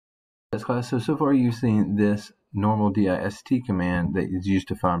So far you've seen this normal dist command that is used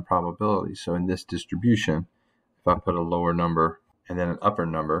to find probability. So in this distribution, if I put a lower number and then an upper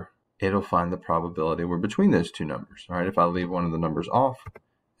number, it'll find the probability we're between those two numbers. All right, if I leave one of the numbers off,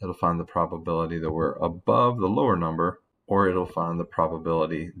 it'll find the probability that we're above the lower number, or it'll find the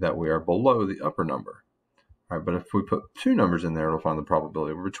probability that we are below the upper number. All right, but if we put two numbers in there, it'll find the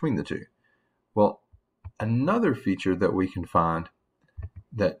probability we're between the two. Well, another feature that we can find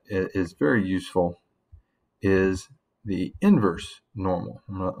that is very useful is the inverse normal.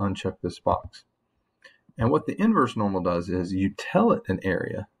 I'm going to uncheck this box. And what the inverse normal does is you tell it an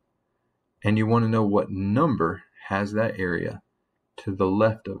area, and you want to know what number has that area to the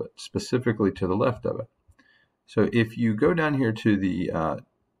left of it, specifically to the left of it. So if you go down here to the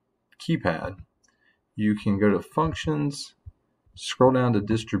keypad, you can go to Functions, scroll down to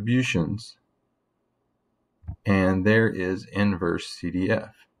Distributions, and there is Inversecdf. So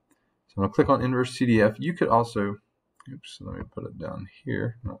I'm going to click on Inversecdf. You could also, let me put it down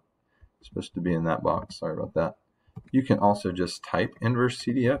here. No, it's supposed to be in that box. Sorry about that. You can also just type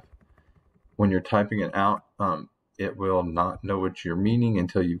Inversecdf. When you're typing it out, it will not know what you're meaning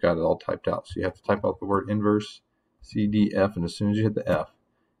until you've got it all typed out. So you have to type out the word Inversecdf, and as soon as you hit the F,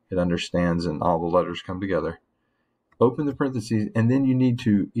 it understands and all the letters come together. Open the parentheses, and then you need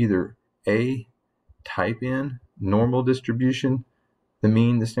to either A, type in normal distribution, the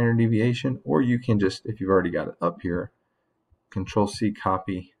mean, the standard deviation, or you can just, if you've already got it up here, Control-C,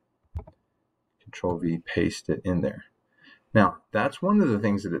 copy, Control-V, paste it in there. Now, that's one of the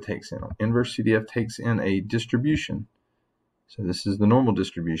things that it takes in. Inversecdf takes in a distribution. So this is the normal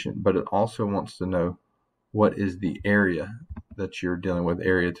distribution, but it also wants to know what is the area that you're dealing with,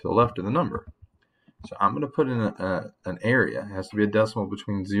 area to the left of the number. So I'm going to put in an area. It has to be a decimal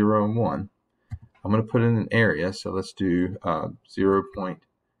between 0 and 1. I'm going to put in an area, so let's do 0.8.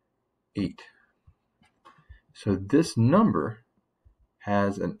 So this number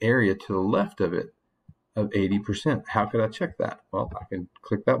has an area to the left of it of 80%. How could I check that? Well, I can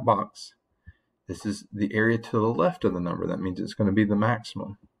click that box. This is the area to the left of the number. That means it's going to be the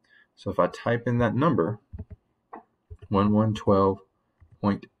maximum. So if I type in that number,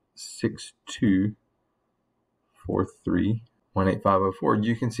 1112.6243, 18504,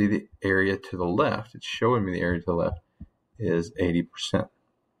 you can see the area to the left. It's showing me the area to the left is 80%.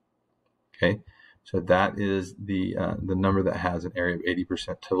 Okay, so that is the number that has an area of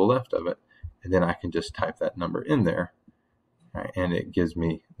 80% to the left of it, and then I can just type that number in there, right, and it gives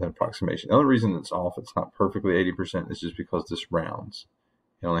me the approximation. The only reason it's off, it's not perfectly 80%, is just because this rounds.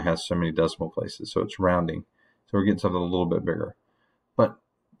 It only has so many decimal places, so it's rounding. So we're getting something a little bit bigger. But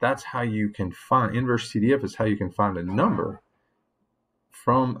that's how you can find, Inversecdf is how you can find a number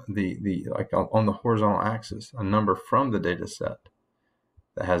from like on the horizontal axis, a number from the data set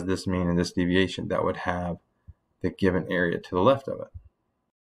that has this mean and this deviation that would have the given area to the left of it.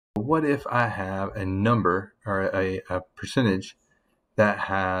 What if I have a number or a percentage that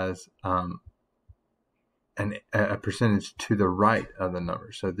has a percentage to the right of the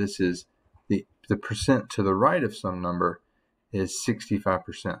number? So this is the percent to the right of some number is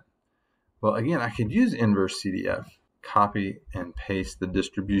 65%. Well, again, I could use Inversecdf, copy and paste the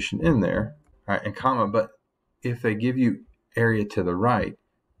distribution in there, right, and comma, but if they give you area to the right,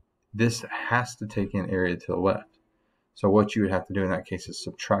 this has to take in area to the left. So what you would have to do in that case is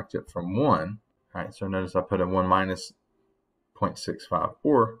subtract it from 1. All right, so notice I put a 1 minus 0.65,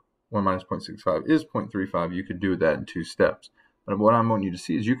 or 1 minus 0.65 is 0.35. You could do that in 2 steps. But what I want you to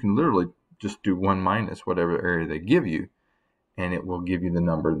see is you can literally just do 1 minus whatever area they give you, and it will give you the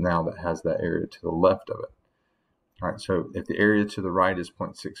number now that has that area to the left of it. All right, so if the area to the right is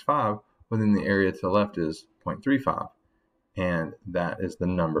 0.65, well, then the area to the left is 0.35, and that is the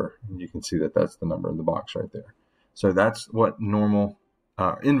number. And you can see that that's the number in the box right there. So that's what normal,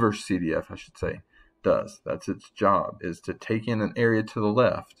 Inversecdf, I should say, does. That's its job, is to take in an area to the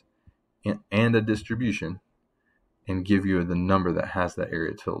left and a distribution and give you the number that has that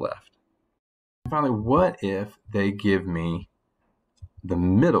area to the left. And finally, what if they give me the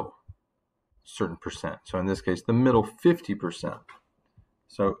middle certain percent? So in this case, the middle 50%.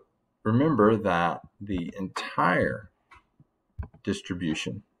 So remember that the entire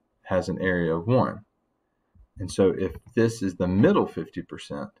distribution has an area of 1. And so if this is the middle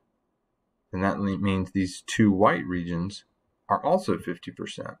 50%, then that means these two white regions are also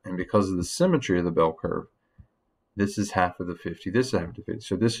 50%. And because of the symmetry of the bell curve, this is half of the 50, this is half of the 50.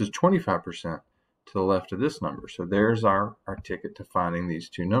 So this is 25% to the left of this number. So there's our ticket to finding these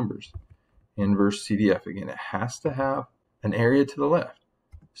two numbers. Inversecdf, again, it has to have an area to the left.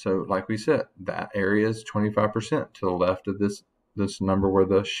 So like we said, that area is 25% to the left of this this number where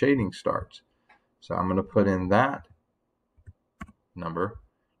the shading starts. So I'm going to put in that number.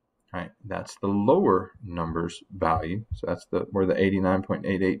 Right, that's the lower numbers value. So that's where the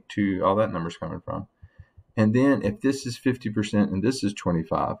 89.882, all that number's coming from. And then if this is 50% and this is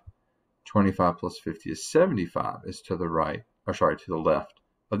 25, 25 plus 50 is 75 is to the right, or sorry, to the left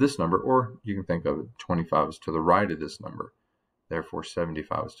of this number, or you can think of it, 25 is to the right of this number. Therefore,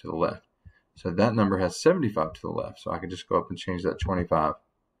 75 is to the left. So that number has 75 to the left. So I can just go up and change that 25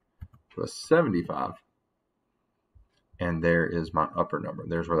 to a 75. And there is my upper number.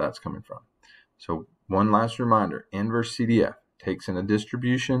 There's where that's coming from. So one last reminder, Inversecdf takes in a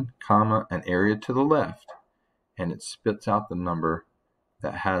distribution, comma, an area to the left, and it spits out the number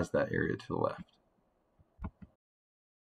that has that area to the left.